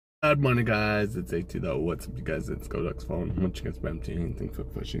Good morning, guys. It's 18 though. What's up, you guys? It's Godok's phone. What you guys been up to? Anything for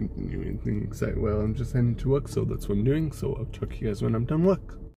pushing? Anything exciting? Well, I'm just heading to work, so that's what I'm doing. So I'll talk to you guys when I'm done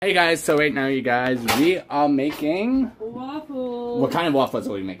work. Hey guys, so right now, you guys, we are making waffles. What kind of waffles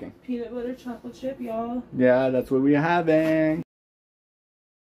are we making? Peanut butter chocolate chip, y'all. Yeah, that's what we're having.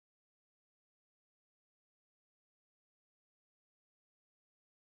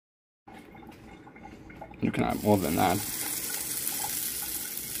 You can have more than that.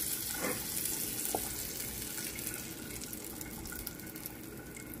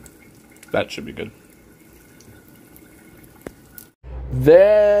 That should be good.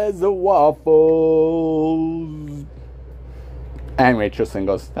 There's the waffles. And Rachel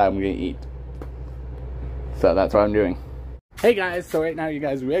singles that I'm gonna eat. So that's what I'm doing. Hey guys, so right now, you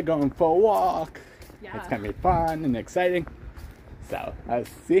guys, we're going for a walk. Yeah. It's gonna be fun and exciting. So let's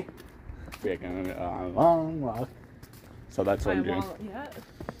see. We're going on a long walk. So that's what I'm doing. Yeah.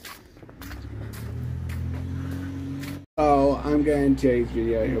 So I'm gonna end today's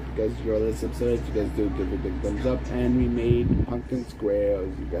video. I hope you guys enjoy this episode. If you guys do, give it a big thumbs up. And we made pumpkin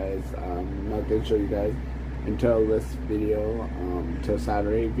squares, you guys. I'm not gonna show you guys until this video, till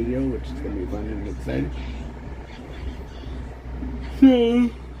Saturday video, which is gonna be fun and exciting. So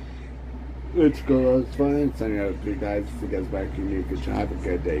let's go. It's fun. Signing out to you guys. See you guys back in the new future. Have a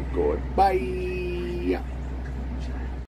good day. Goodbye.